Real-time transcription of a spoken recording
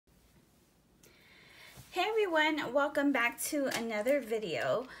everyone, welcome back to another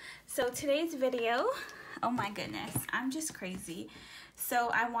video. So today's video, oh my goodness, I'm just crazy.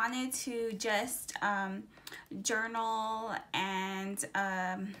 So I wanted to just journal and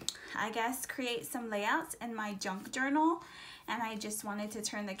I guess create some layouts in my junk journal, and I just wanted to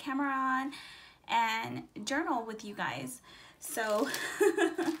turn the camera on and journal with you guys. So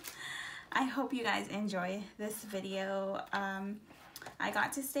I hope you guys enjoy this video. I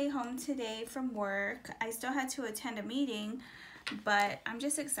got to stay home today from work. I still had to attend a meeting, but I'm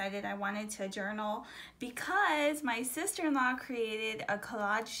just excited. I wanted to journal because my sister-in-law created a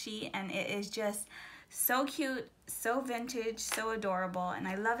collage sheet, and it is just so cute, so vintage, so adorable, and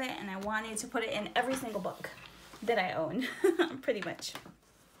I love it, and I wanted to put it in every single book that I own, pretty much.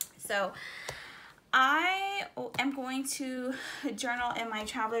 So I am going to journal in my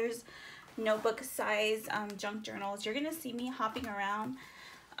traveler's notebook size junk journals. You're gonna see me hopping around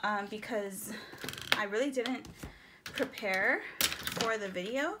because I really didn't prepare for the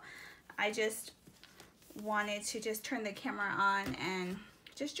video. I just wanted to just turn the camera on and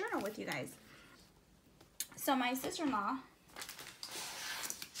just journal with you guys. So my sister-in-law,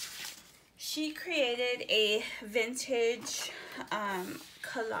 she created a vintage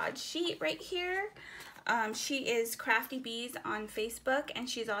collage sheet right here. She is Crafty Bees on Facebook, and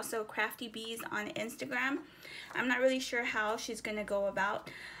she's also Crafty Bees on Instagram. I'm not really sure how she's gonna go about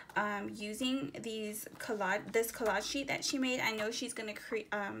using this collage sheet that she made. I know she's gonna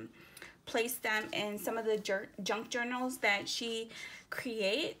place them in some of the junk journals that she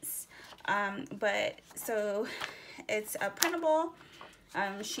creates. But so it's a printable.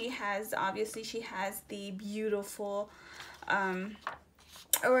 She has the beautiful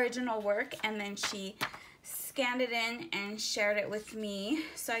original work, and then she scanned it in and shared it with me.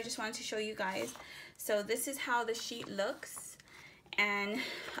 So I just wanted to show you guys. So this is how the sheet looks, and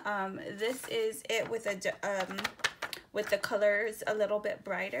this is it with the colors a little bit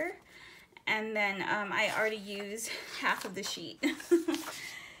brighter. And then I already used half of the sheet.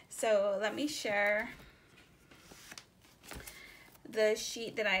 So let me share the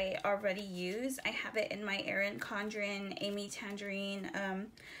sheet that I already used. I have it in my Erin Condren Amy Tangerine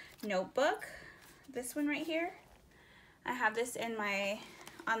notebook. This one right here. I have this in my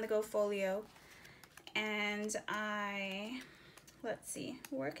on-the-go folio, and let's see,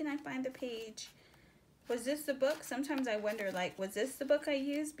 where can I find the page? Was this the book? Sometimes I wonder, like, was this the book I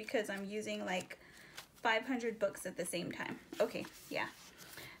used? Because I'm using like 500 books at the same time. Okay, yeah.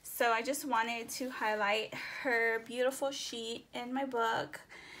 So I just wanted to highlight her beautiful sheet in my book,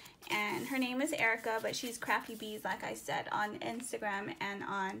 and her name is Erica, but she's Crafty Bees, like I said, on Instagram and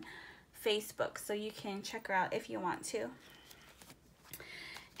on Facebook, so you can check her out if you want to.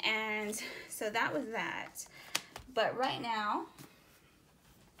 And so that was that. But right now,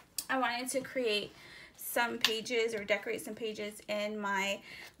 I wanted to create some pages or decorate some pages in my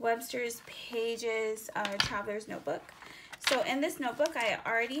Webster's Pages Traveler's Notebook. So in this notebook, I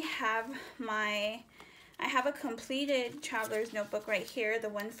already have I have a completed Traveler's Notebook right here, the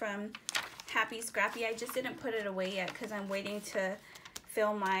one from Happy Scrappy. I just didn't put it away yet because I'm waiting to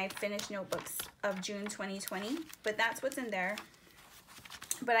fill my finished notebooks of June 2020, but that's what's in there.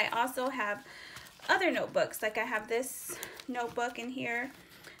 But I also have other notebooks, like I have this notebook in here.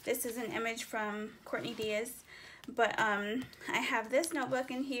 This is an image from Courtney Diaz, but I have this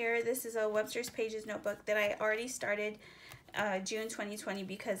notebook in here. This is a Webster's Pages notebook that I already started June 2020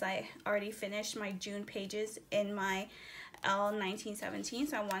 because I already finished my June pages in my L1917,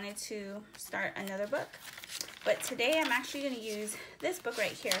 so I wanted to start another book. But today I'm actually going to use this book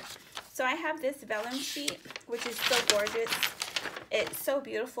right here. So I have this vellum sheet, which is so gorgeous. It's so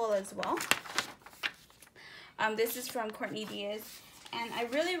beautiful as well. This is from Courtney Diaz, and I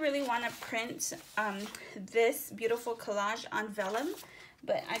really want to print this beautiful collage on vellum,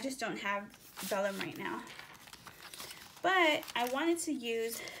 but I just don't have vellum right now. But I wanted to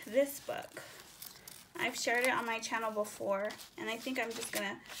use this book. I've shared it on my channel before, and I think I'm just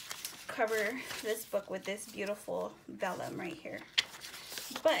gonna cover this book with this beautiful vellum right here.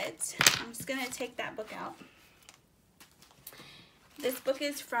 But I'm just gonna take that book out. This book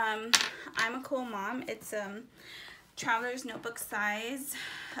is from I'm a Cool Mom. It's Traveler's Notebook size.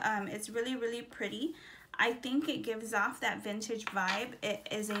 It's really pretty. I think it gives off that vintage vibe. It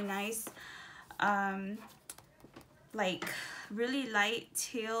is a nice like really light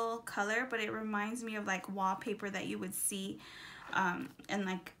teal color, but it reminds me of like wallpaper that you would see in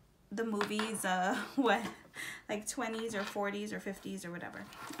like the movies, what, like 20s or 40s or 50s or whatever.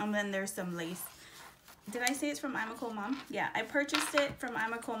 And then there's some lace. Did I say it's from I'm a Cool Mom? Yeah, I purchased it from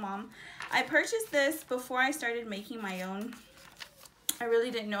I'm a Cool Mom. I purchased this before I started making my own. I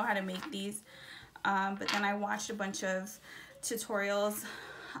really didn't know how to make these. but then I watched a bunch of tutorials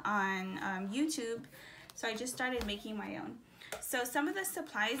on YouTube, so I just started making my own. So some of the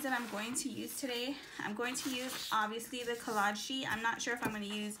supplies that I'm going to use today, I'm going to use obviously the collage sheet. I'm not sure if I'm going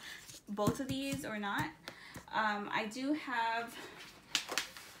to use both of these or not. I do have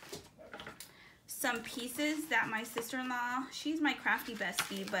some pieces that my sister-in-law, she's my crafty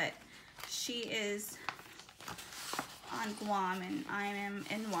bestie, but she is on Guam and I am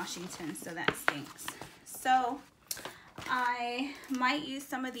in Washington, so that stinks. So I might use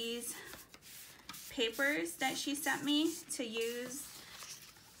some of these papers that she sent me to use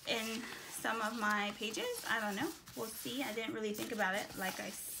in some of my pages. I don't know, we'll see. I didn't really think about it, like I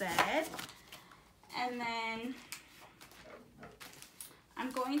said. And then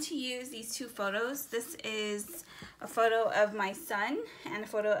I'm going to use these two photos. This is a photo of my son and a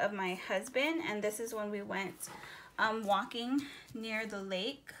photo of my husband, and this is when we went walking near the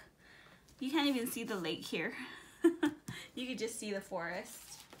lake. You can't even see the lake here. You could just see the forest.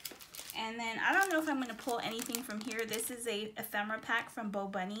 And then I don't know if I'm going to pull anything from here. This is a ephemera pack from Bo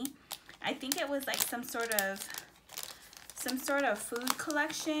Bunny. I think it was like some sort of food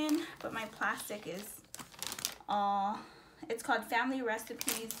collection, but my plastic is all, it's called Family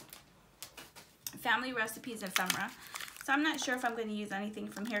Recipes Ephemera. So I'm not sure if I'm going to use anything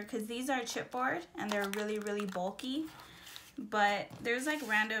from here because these are chipboard and they're really, really bulky. But there's like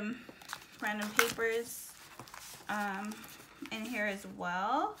random papers in here as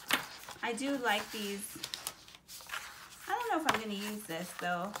well. I do like these. I don't know if I'm going to use this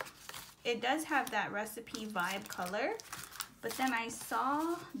though. It does have that recipe vibe color. But then I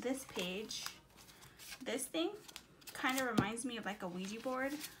saw this page. This thing kind of reminds me of like a Ouija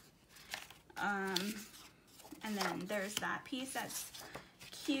board. And then there's that piece that's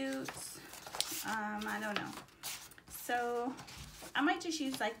cute. I don't know. So I might just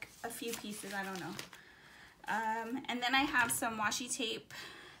use like a few pieces. I don't know. And then I have some washi tape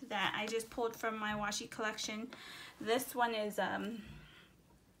that I just pulled from my washi collection. This one is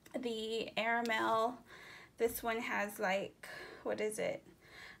the Airmail. This one has like, what is it?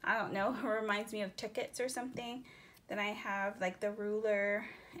 I don't know. It reminds me of tickets or something. Then I have like the ruler,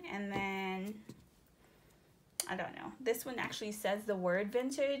 and then I don't know. This one actually says the word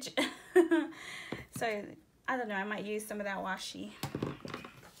vintage. So I don't know. I might use some of that washi.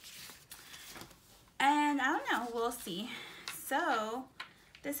 And I don't know. We'll see. So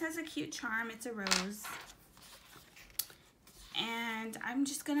this has a cute charm. It's a rose. And I'm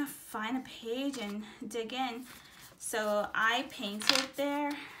just gonna find a page and dig in. So I painted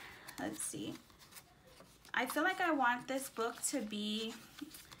there. Let's see. I feel like I want this book to be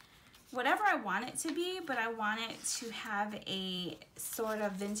whatever I want it to be, but I want it to have a sort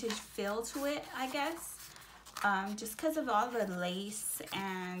of vintage feel to it, I guess. Just because of all the lace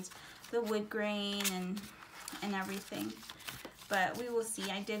and the wood grain and everything. But we will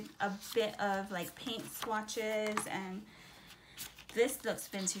see. I did a bit of like paint swatches, and this looks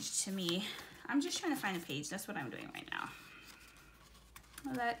vintage to me. I'm just trying to find a page. That's what I'm doing right now.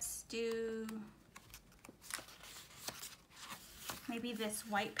 Let's do maybe this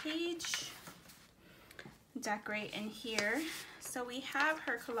white page. Decorate in here. So we have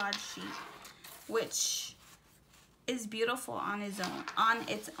her collage sheet, which is beautiful on its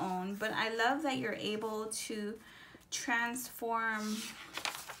own, but I love that you're able to transform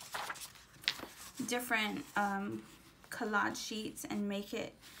different collage sheets and make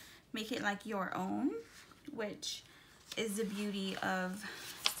it like your own, which is the beauty of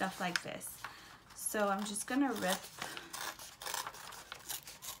stuff like this. So I'm just gonna rip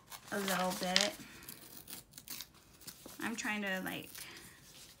a little bit. I'm trying to like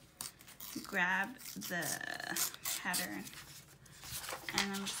grab the pattern,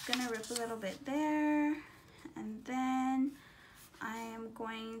 and I'm just gonna rip a little bit there, and then I am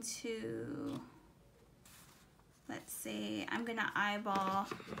going to, let's see, I'm gonna eyeball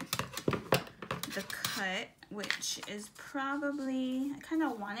the cut, which is probably, I kind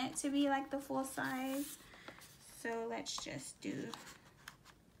of want it to be like the full size, so let's just do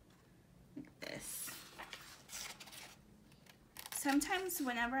like this. Sometimes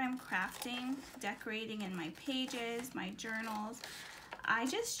whenever I'm crafting, decorating in my pages, my journals, I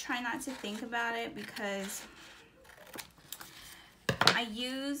just try not to think about it because I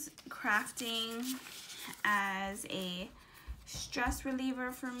use crafting as a stress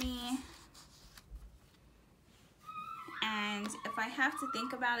reliever for me. And if I have to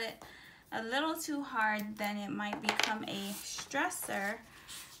think about it a little too hard, then it might become a stressor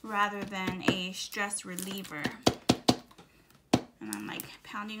rather than a stress reliever. And I'm like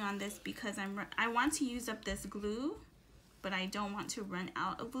pounding on this because I want to use up this glue, but I don't want to run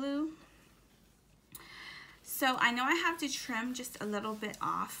out of glue. So I know I have to trim just a little bit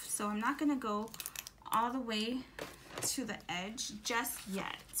off, so I'm not gonna go all the way to the edge just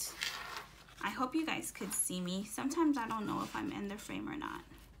yet. I hope you guys could see me. Sometimes I don't know if I'm in the frame or not.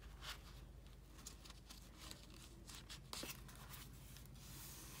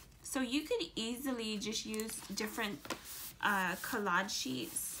 So you could easily just use different collage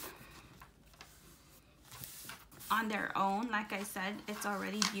sheets on their own. Like I said, it's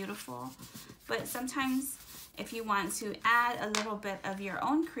already beautiful. But sometimes if you want to add a little bit of your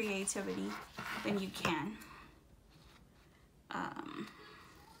own creativity, then you can.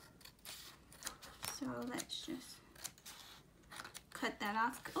 So let's just cut that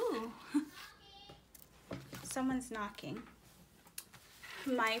off. Ooh, someone's knocking.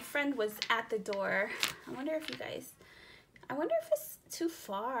 My friend was at the door. I wonder if it's too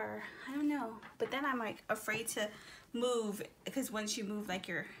far. I don't know. But then I'm like afraid to move, because once you move, like,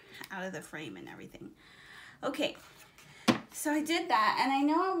 you're out of the frame and everything. Okay, so I did that, and I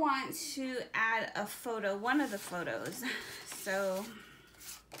know I want to add a photo, one of the photos. So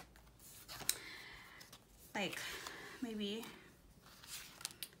like maybe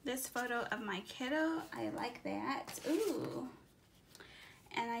this photo of my kiddo. I like that. Ooh.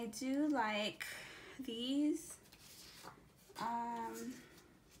 And I do like these.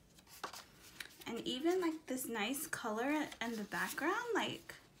 And even like this nice color in the background.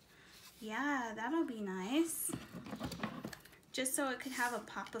 Like, yeah, that'll be nice. Just so it could have a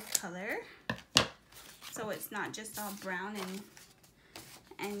pop of color. So it's not just all brown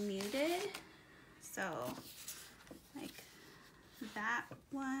and muted. So like that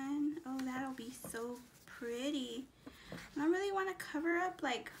one. Oh, that'll be so pretty. I really want to cover up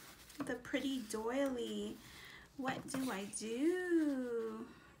like the pretty doily. What do I do?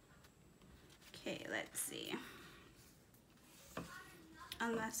 Okay, let's see.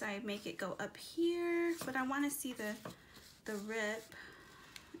 Unless I make it go up here, but I want to see the rip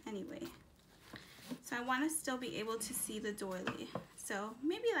anyway. So I want to still be able to see the doily. So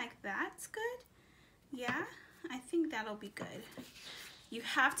maybe like that's good. Yeah, I think that'll be good. You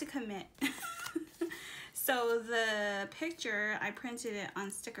have to commit. So the picture, I printed it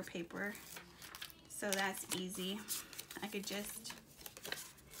on sticker paper. So that's easy. I could just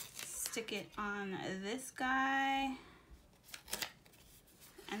stick it on this guy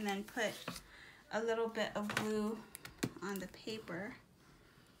and then put a little bit of glue on the paper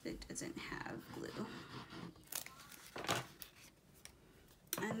that doesn't have glue.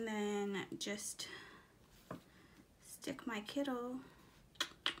 And then just stick my kiddo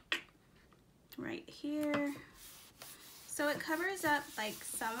right here. So it covers up like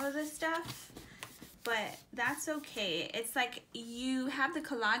some of the stuff, but that's okay. It's like you have the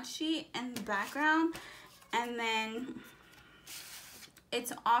collage sheet in the background, and then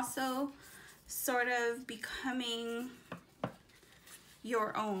it's also sort of becoming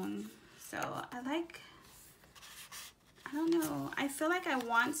your own. So I don't know, I feel like I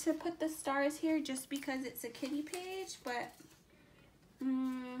want to put the stars here just because it's a kitty page, but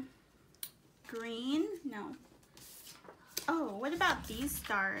green? No. Oh, what about these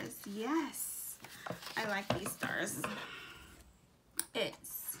stars? Yes, I like these stars. It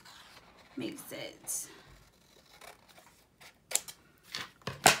makes it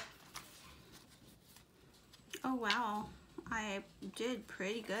oh wow, I did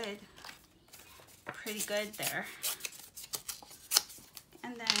pretty good there.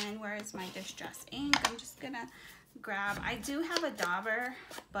 And then where is my distress ink? I'm just gonna grab, I do have a dauber,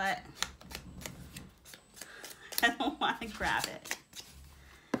 but I don't want to grab it.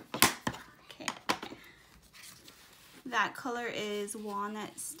 Okay. That color is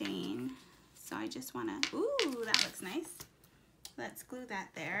walnut stain. So I just want to, ooh, that looks nice. Let's glue that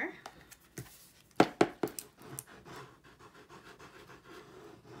there.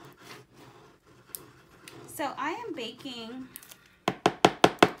 So I am baking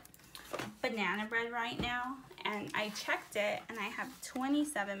banana bread right now, and I checked it and I have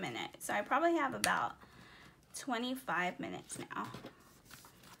 27 minutes. So I probably have about 25 minutes now.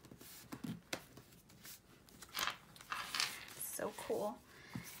 So cool.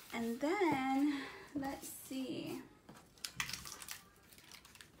 And then let's see.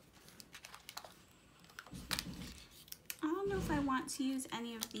 I don't know if I want to use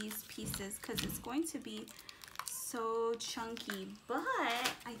any of these pieces because it's going to be so chunky, but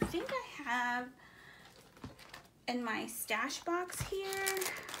I think I have in my stash box here.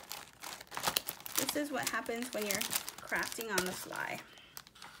 This is what happens when you're crafting on the fly.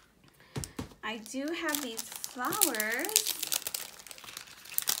 I do have these flowers.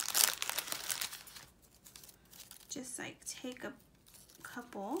 Just like take a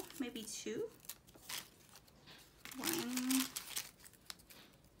couple, maybe two. 1,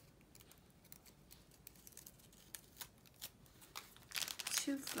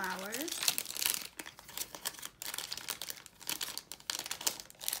 2 flowers.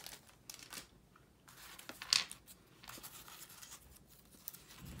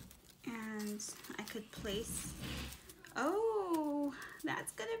 And I could place, oh,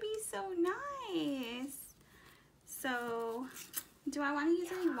 that's gonna be so nice. So, do I want to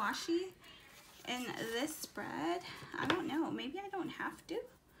use any washi in this spread? I don't know, maybe I don't have to.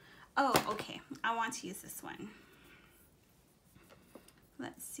 Oh, okay, I want to use this one.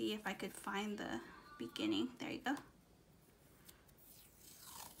 Let's see if I could find the beginning. There you go.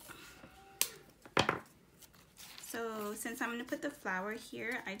 So since I'm going to put the flower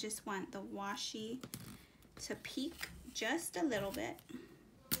here, I just want the washi to peek just a little bit.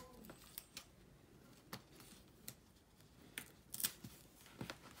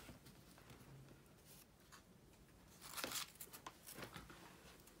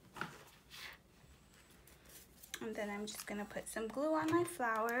 And then I'm just going to put some glue on my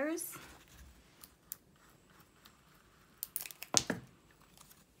flowers.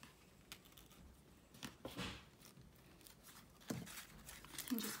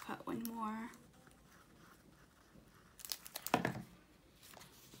 And just put one more.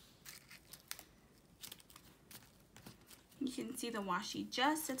 You can see the washi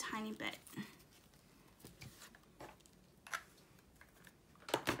just a tiny bit.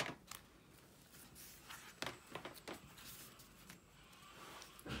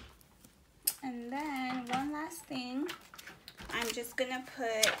 And then one last thing, I'm just gonna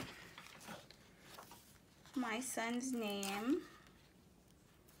put my son's name.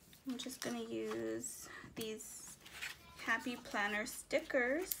 I'm just gonna use these Happy Planner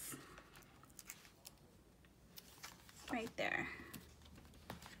stickers right there.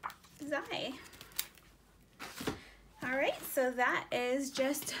 Zai. All right, so that is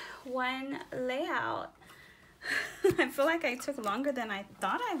just one layout. I feel like I took longer than I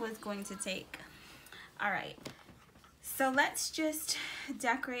thought I was going to take. All right, so let's just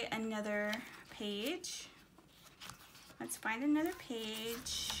decorate another page. Let's find another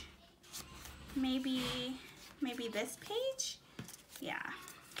page. Maybe this page? Yeah.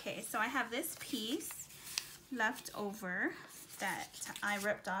 Okay, so I have this piece left over that I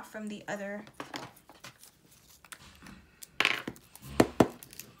ripped off from the other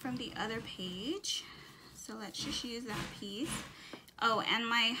page. So let's just use that piece. Oh, and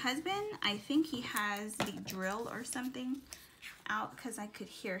my husband, I think he has the drill or something out because I could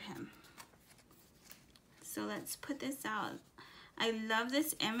hear him. So let's put this out. I love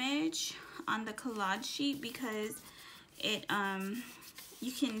this image on the collage sheet because it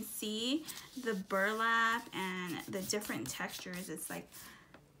you can see the burlap and the different textures. It's like,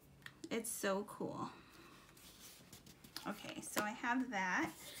 it's so cool. Okay, so I have that.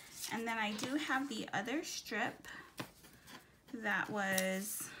 And then I do have the other strip that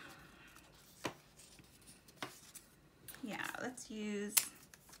was, yeah, let's use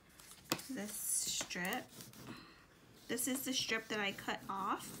this strip. This is the strip that I cut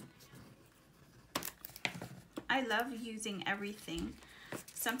off. I love using everything.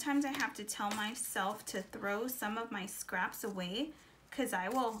 Sometimes I have to tell myself to throw some of my scraps away because I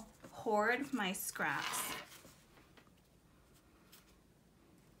will hoard my scraps.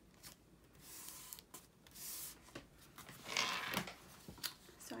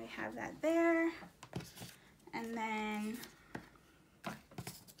 So I have that there. And then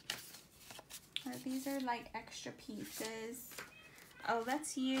these are like extra pieces. Oh,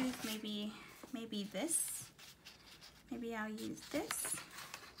 let's use maybe this. Maybe I'll use this.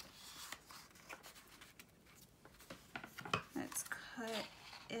 Let's cut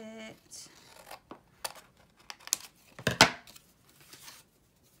it.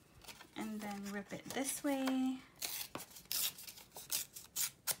 And then rip it this way.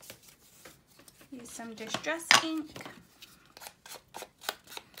 Use some distress ink.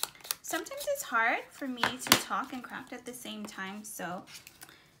 Sometimes it's hard for me to talk and craft at the same time, so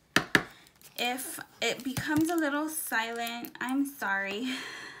if it becomes a little silent, I'm sorry.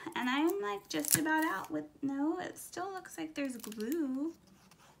 And I'm like just about out with, no, it still looks like there's glue.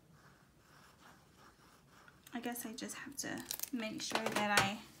 I guess I just have to make sure that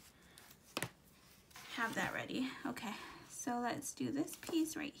I have that ready. Okay, so let's do this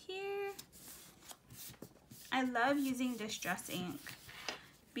piece right here. I love using distress ink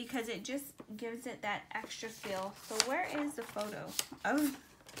because it just gives it that extra feel. So where is the photo? Oh,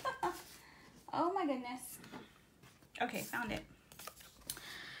 oh my goodness. Okay, found it.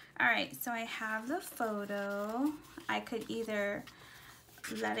 All right, so I have the photo. I could either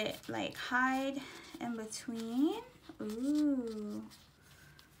let it like hide in between. Ooh,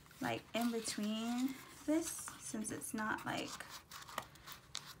 like in between this, since it's not like,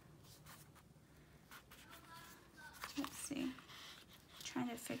 let's see, trying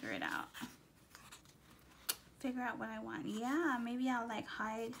to figure it out. Figure out what I want. Yeah, maybe I'll like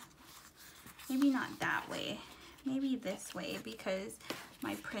hide, maybe not that way, maybe this way, because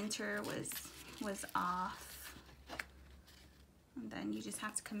my printer was off. And then you just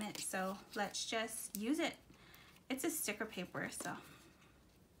have to commit. So let's just use it. It's a sticker paper, so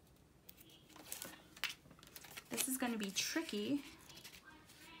this is going to be tricky.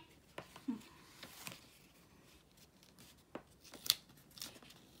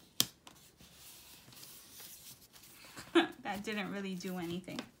 That didn't really do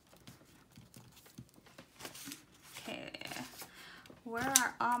anything. Okay, where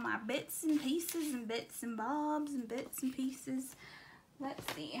are all my bits and pieces and bits and bobs and bits and pieces?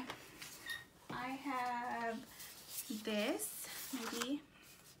 Let's see. I have this. Maybe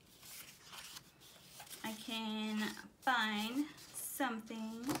I can find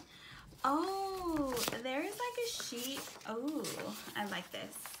something. Oh, there's like a sheet. Oh, I like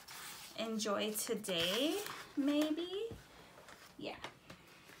this. Enjoy today, maybe? Yeah.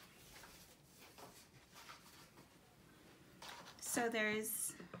 So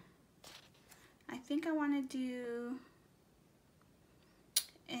there's, I think I want to do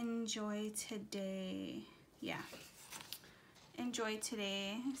enjoy today. Yeah, enjoy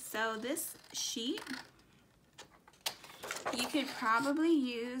today. So this sheet you could probably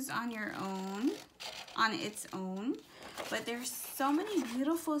use on your own, on its own, but there's so many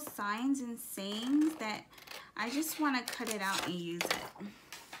beautiful signs and sayings that I just want to cut it out and use it.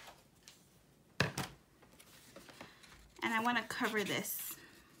 And I want to cover this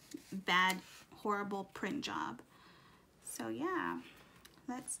bad, horrible print job. So yeah,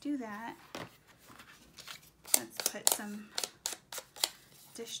 let's do that. Let's put some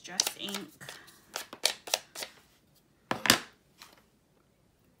distress ink.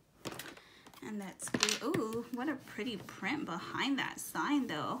 And that's glue. Ooh, what a pretty print behind that sign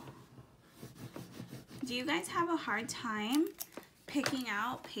though. Do you guys have a hard time picking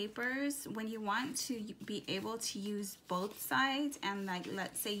out papers when you want to be able to use both sides, and like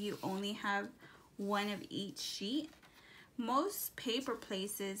let's say you only have one of each sheet? Most paper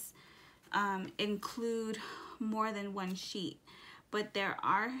places include more than one sheet, but there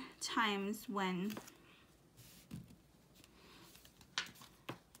are times when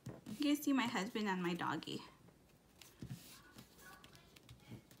you guys see my husband and my doggy.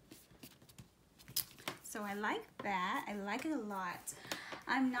 So I like that. I like it a lot.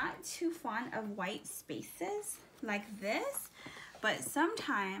 I'm not too fond of white spaces like this, but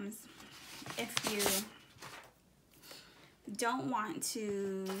sometimes if you don't want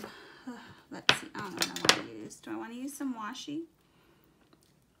to, let's see, I don't know what I want to use. Do I want to use some washi?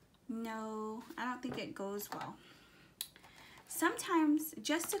 No, I don't think it goes well. Sometimes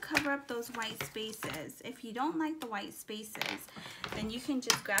just to cover up those white spaces, if you don't like the white spaces, then you can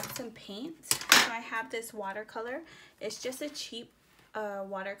just grab some paint. So I have this watercolor. It's just a cheap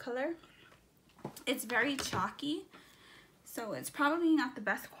watercolor. It's very chalky, so it's probably not the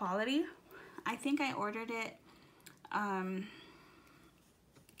best quality. I think I ordered it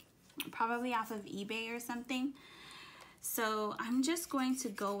probably off of eBay or something. So I'm just going to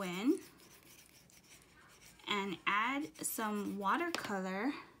go in and add some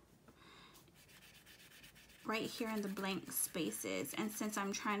watercolor right here in the blank spaces. And since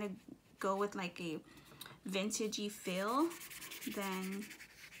I'm trying to go with like a vintagey feel, then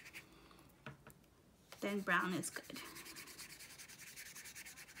brown is good.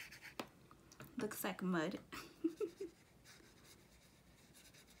 Looks like mud.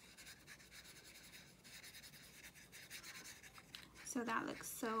 So that looks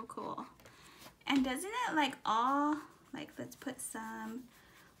so cool. And doesn't it like all, like let's put some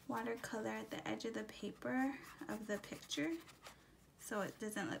watercolor at the edge of the paper of the picture so it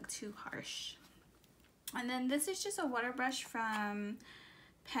doesn't look too harsh. And then this is just a water brush from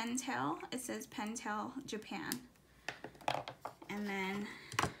Pentel. It says Pentel Japan. And then,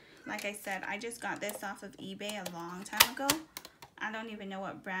 like I said, I just got this off of eBay a long time ago. I don't even know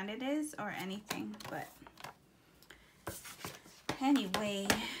what brand it is or anything, but anyway,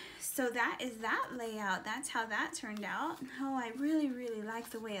 so that is that layout. That's how that turned out. Oh, I really, really like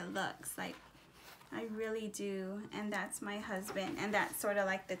the way it looks. Like, I really do. And that's my husband. And that's sort of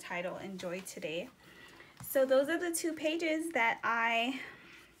like the title, Enjoy Today. So those are the two pages that I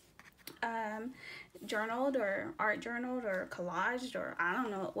journaled or art journaled or collaged, or I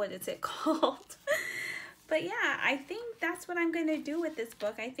don't know what is it called. But yeah, I think that's what I'm going to do with this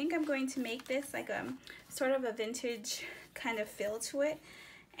book. I think I'm going to make this like a sort of a vintage kind of feel to it.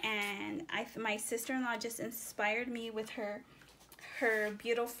 And my sister-in-law just inspired me with her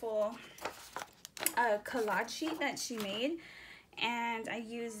beautiful collage sheet that she made. And I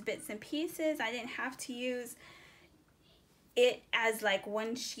used bits and pieces. I didn't have to use it as like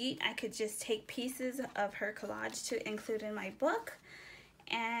one sheet. I could just take pieces of her collage to include in my book.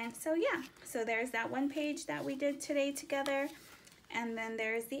 And so yeah, so there's that one page that we did today together, and then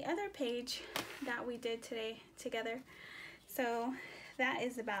there's the other page that we did today together. So that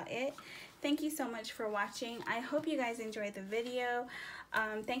is about it. Thank you so much for watching. I hope you guys enjoyed the video.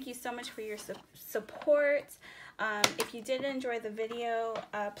 Thank you so much for your support. If you did enjoy the video,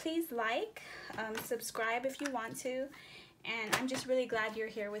 please like, subscribe if you want to, and I'm just really glad you're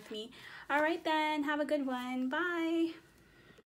here with me. All right then, have a good one. Bye.